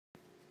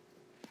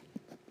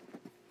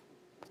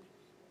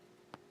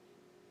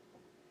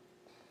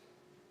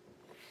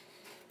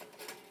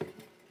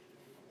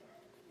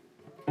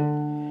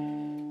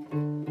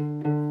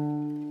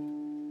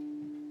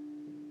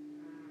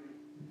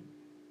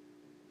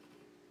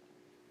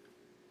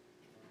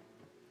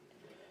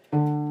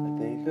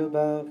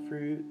about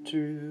fruit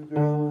to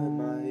grow in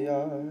my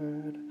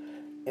yard,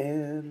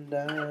 and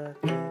I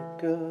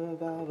think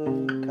of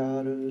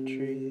avocado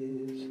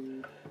trees.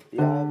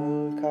 The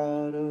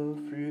avocado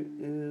fruit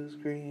is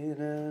green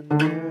and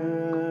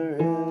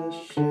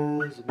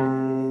nourishes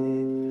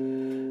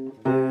me.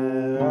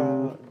 There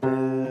are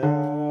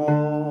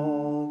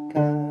all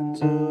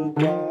kinds of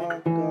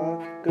guacamole.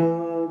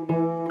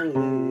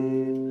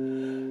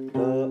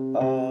 The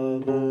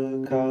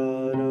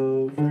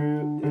avocado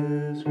fruit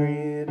is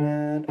green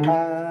and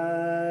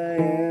I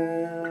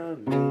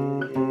am me.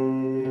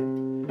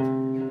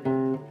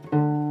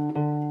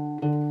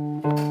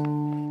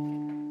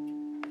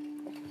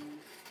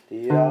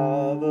 The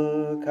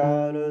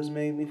avocados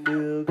make me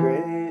feel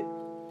great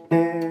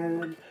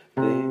and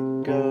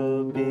think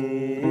of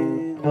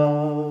being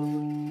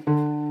loved.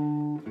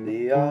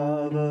 The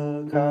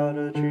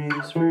avocado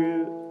tree's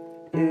fruit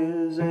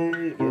is a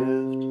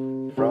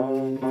gift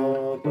from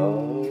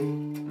above.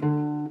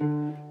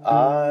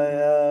 I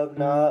have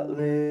not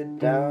laid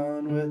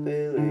down with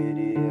a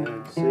lady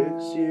in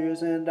 6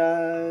 years and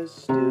I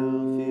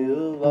still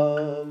feel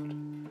loved.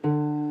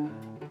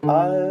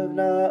 I have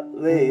not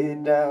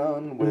laid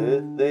down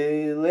with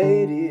a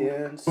lady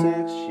in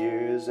 6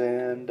 years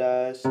and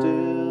I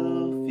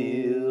still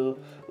feel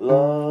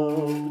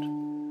loved.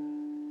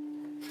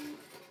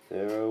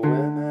 There are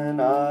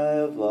women I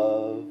have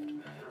loved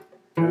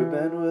who've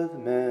been with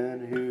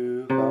men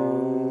who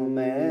come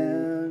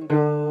and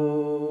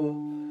go.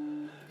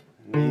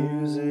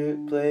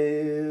 Music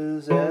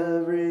plays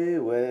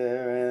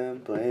everywhere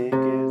and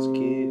blankets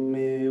keep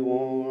me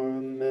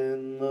warm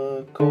in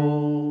the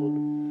cold.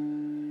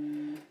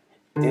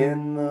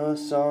 In the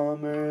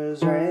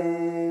summer's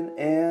rain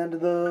and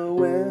the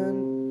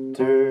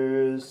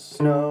winter's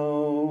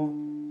snow,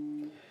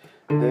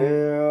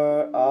 there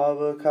are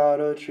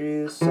avocado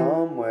trees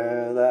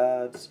somewhere,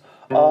 that's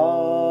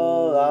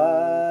all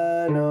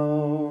I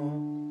know.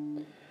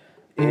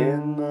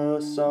 In the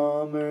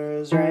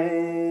summer's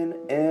rain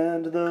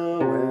and the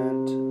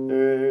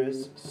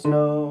winter's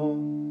snow,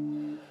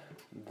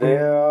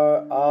 there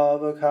are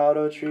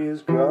avocado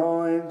trees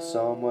growing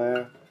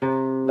somewhere,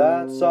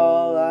 that's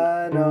all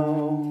I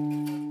know.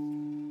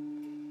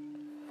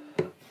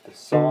 The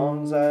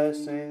songs I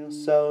sing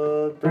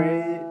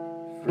celebrate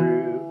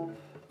fruit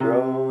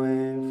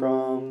growing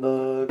from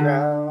the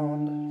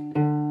ground.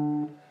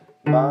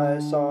 My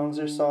songs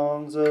are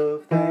songs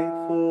of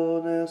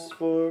thankfulness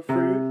for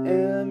fruit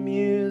and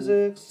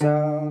music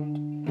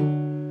sound.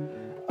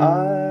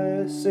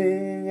 I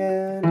sing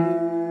and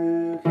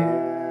you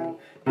can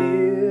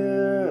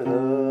hear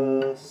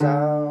the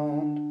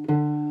sound.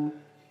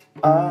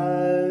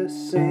 I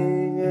sing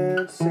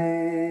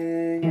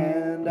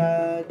and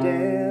I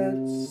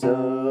dance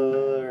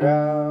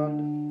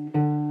around.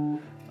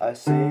 I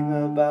sing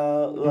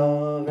about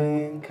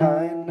loving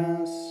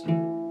kindness.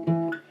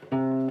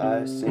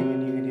 I sing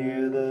and you can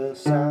hear the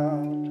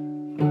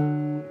sound.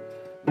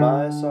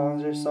 My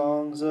songs are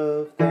songs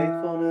of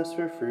thankfulness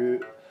for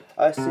fruit.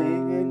 I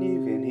sing and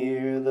you can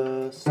hear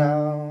the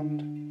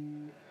sound.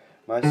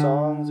 My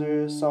songs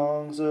are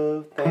songs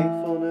of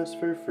thankfulness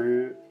for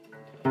fruit.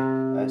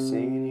 I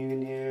sing and you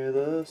can hear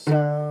the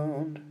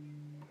sound.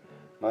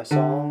 My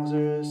songs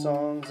are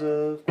songs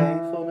of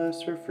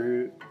thankfulness for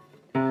fruit.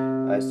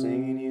 I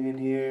sing and you can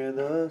hear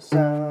the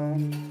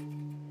sound.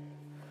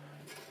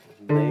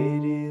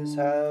 Ladies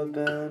have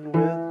been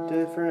with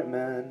different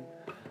men.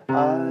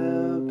 I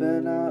have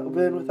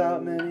been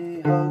without many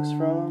hugs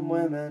from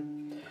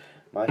women.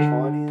 My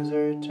 20s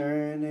are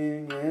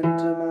turning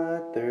into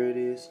my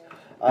 30s.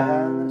 I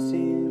haven't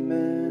seen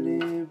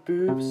many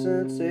boobs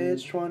since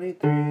age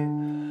 23.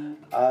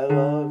 I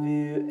love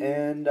you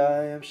and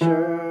I am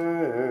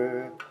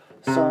sure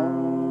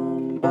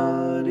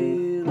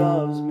somebody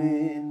loves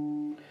me.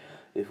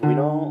 If we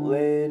don't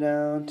lay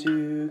down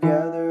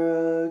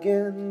together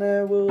again,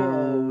 there will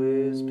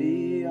always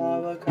be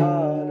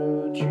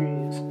avocado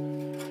trees.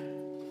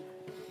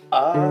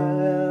 I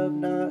have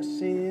not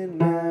seen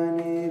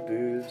many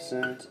boobs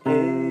since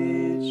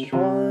age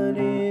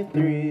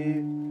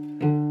 23.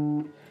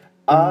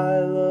 I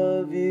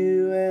love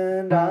you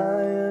and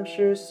I am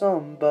sure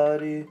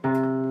somebody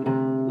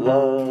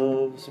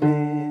loves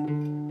me.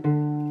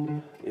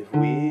 If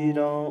we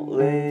don't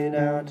lay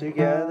down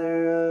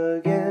together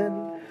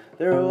again,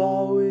 there will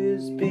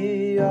always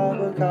be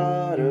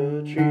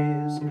avocado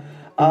trees.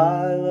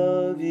 I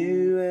love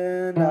you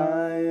and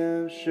I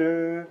am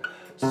sure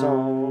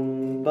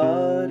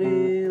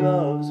somebody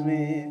loves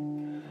me.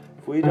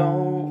 If we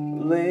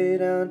don't lay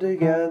down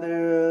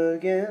together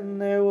again,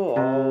 there will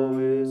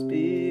always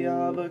be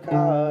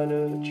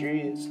avocado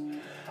trees.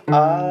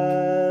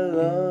 I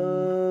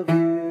love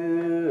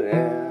you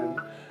and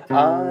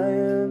I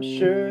am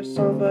sure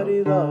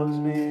somebody loves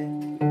me.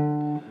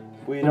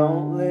 If we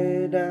don't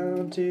lay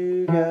down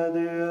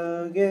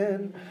together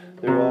again,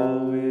 there will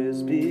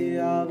always be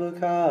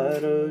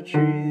avocado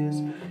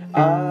trees.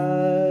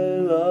 I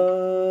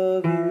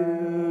love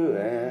you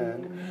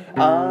and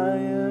I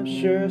am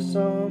sure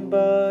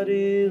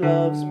somebody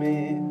loves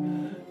me.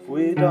 If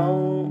we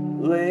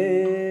don't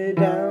lay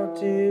down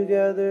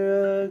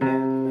together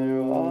again.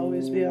 There will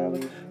always be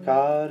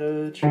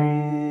avocado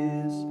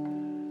trees.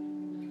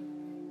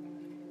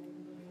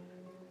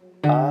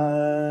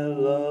 I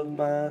love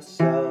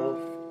myself,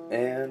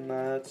 and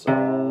that's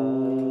all.